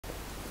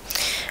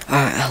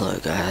Alright, hello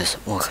guys,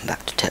 welcome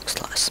back to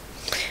Techslice.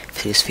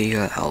 For this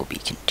video, I'll be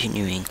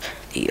continuing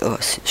the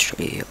OS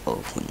history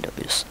of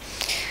Windows.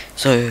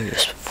 So,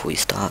 just before we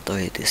start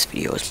though, this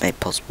video is made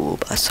possible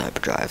by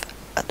Cyberdrive.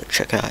 At the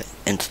checkout,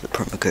 enter the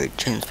promo code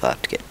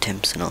James5 to get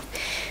 10% off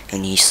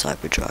any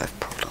Cyberdrive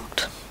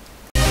product.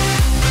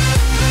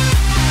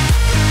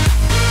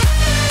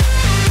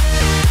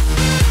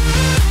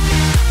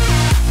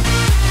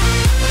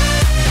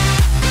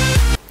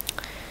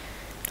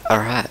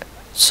 Alright,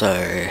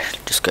 so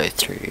just go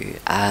through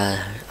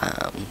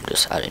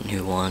just add a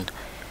new one,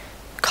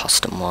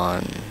 custom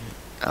one.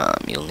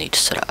 You'll need to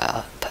set it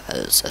up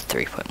as a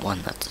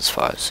 3.1, that's as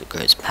far as it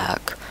goes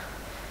back.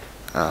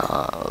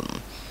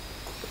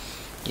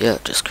 Yeah,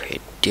 just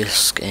create a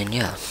disk, and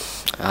yeah,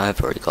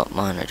 I've already got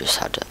mine. I just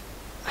have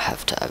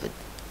to add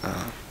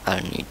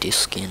a new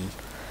disk in.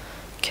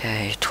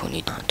 Okay,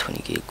 20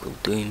 gig will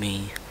do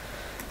me.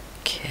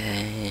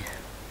 Okay,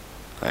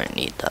 I don't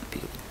need that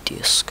big of a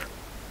disk.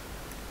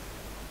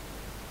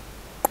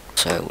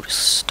 So we'll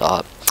just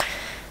start.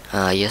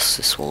 Yes,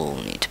 this will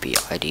need to be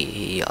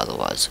IDE,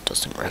 otherwise it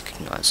doesn't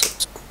recognize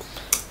it.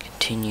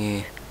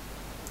 Continue.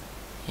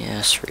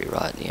 Yes,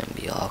 rewrite the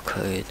MBR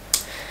code.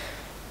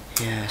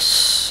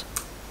 Yes.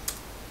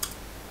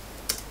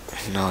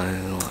 No,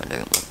 I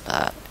don't want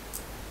that.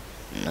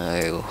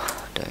 No,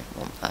 I don't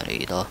want that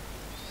either.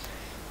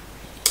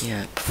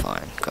 Yep,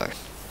 fine, go.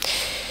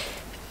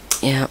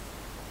 Yep.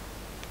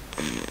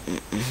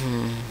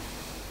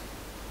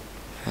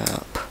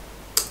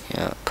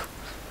 Yep.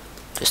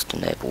 Just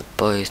enable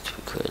both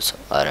because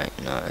I don't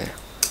know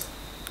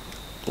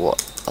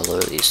what a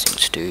lot of these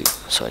things do,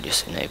 so I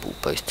just enable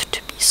both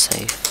to be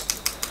safe.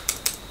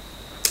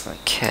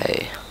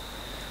 Okay.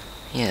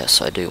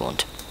 Yes, I do want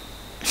to.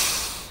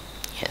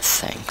 Yeah,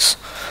 thanks.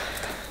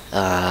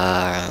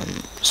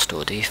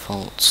 Store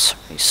defaults,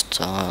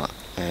 restart,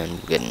 and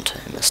we'll get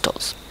into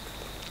MS-DOS.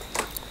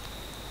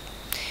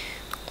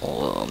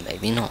 Or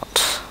maybe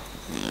not.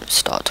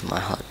 Start to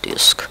my hard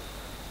disk.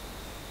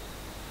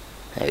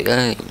 There we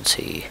go, you can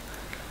see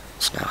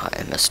it's now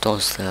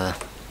MS-DOS there.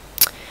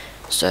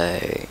 So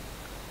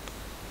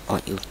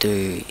what you'll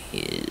do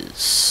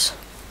is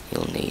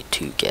you'll need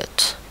to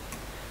get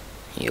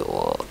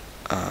your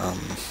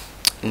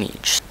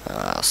image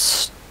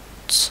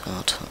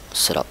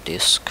set up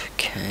disk,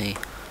 okay,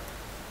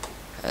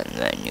 and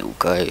then you'll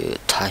go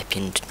type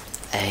in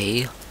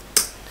A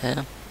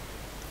there,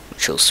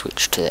 which will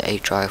switch to the A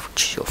drive,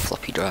 which is your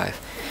floppy drive,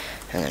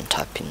 and then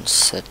type in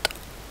setup.exe.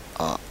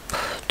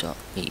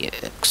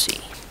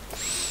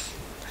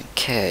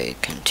 Okay,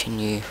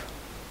 continue.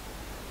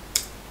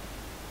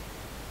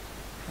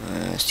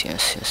 Yes.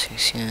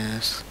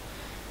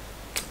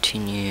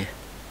 Continue.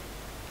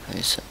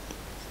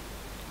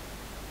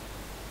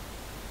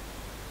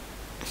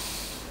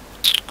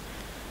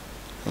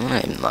 I'm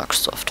gonna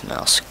Microsoft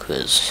mouse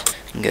because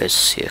it goes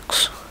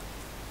 6.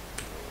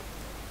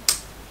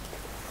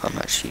 I'm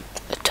actually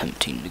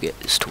attempting to get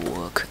this to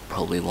work. It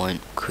probably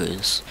won't,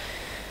 because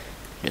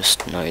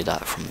just know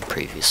that from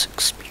previous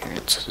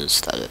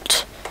experiences that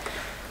it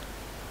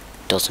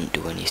doesn't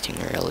do anything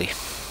really.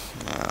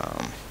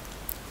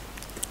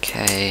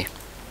 Okay.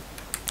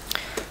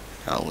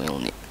 Now we'll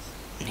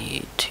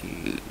need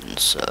to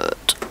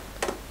insert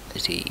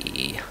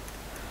the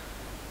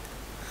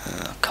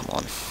come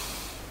on.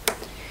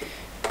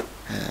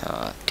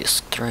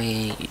 Disk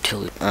 3,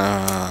 utility,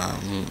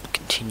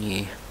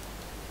 continue.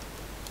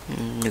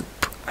 Nope.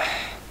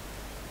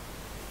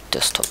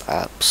 Desktop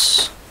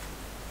apps.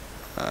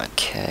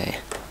 Okay.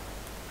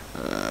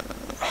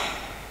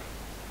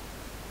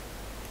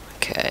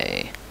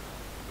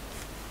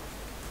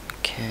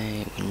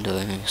 Okay,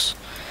 Windows.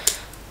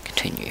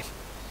 Continue.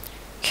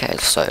 Okay,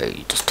 so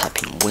you just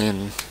type in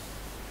Win.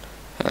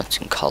 That's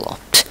in color.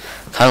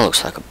 Kinda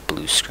looks like a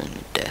blue screen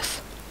of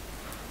death.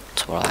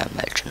 That's what I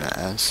imagine it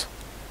as.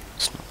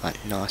 It's not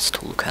that nice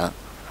to look at.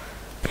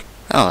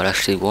 Oh, it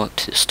actually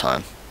worked this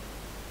time.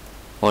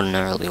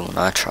 Ordinarily when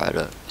I tried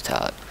it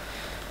without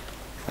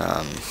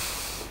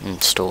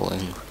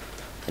installing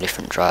a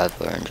different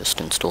driver and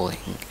just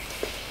installing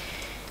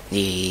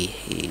the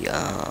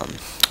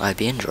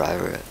IBM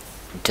driver,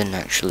 it didn't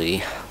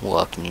actually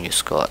work, and you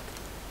just got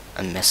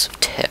a mess of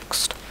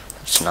text.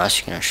 It's nice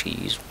you can actually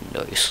use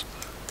Windows.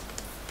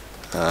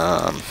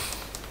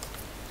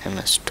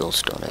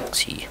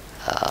 MS-DOS.exe,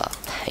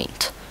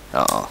 paint.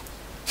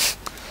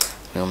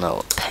 We all know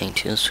what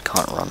paint is. We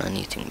can't run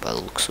anything by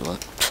the looks of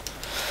it.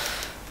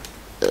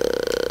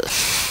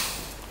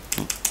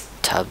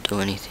 Tab do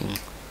anything?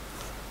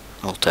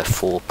 Alt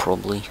F4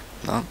 probably.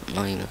 No,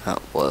 not even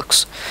that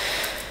works.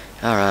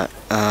 Alright,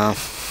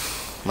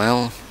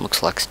 well,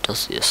 looks like it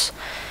does this.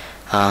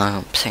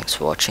 Thanks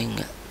for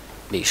watching.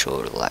 Be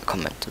sure to like,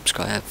 comment,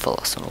 subscribe, follow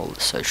us on all the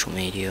social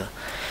media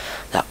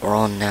that we're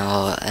on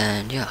now,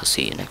 and yeah, I'll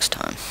see you next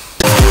time.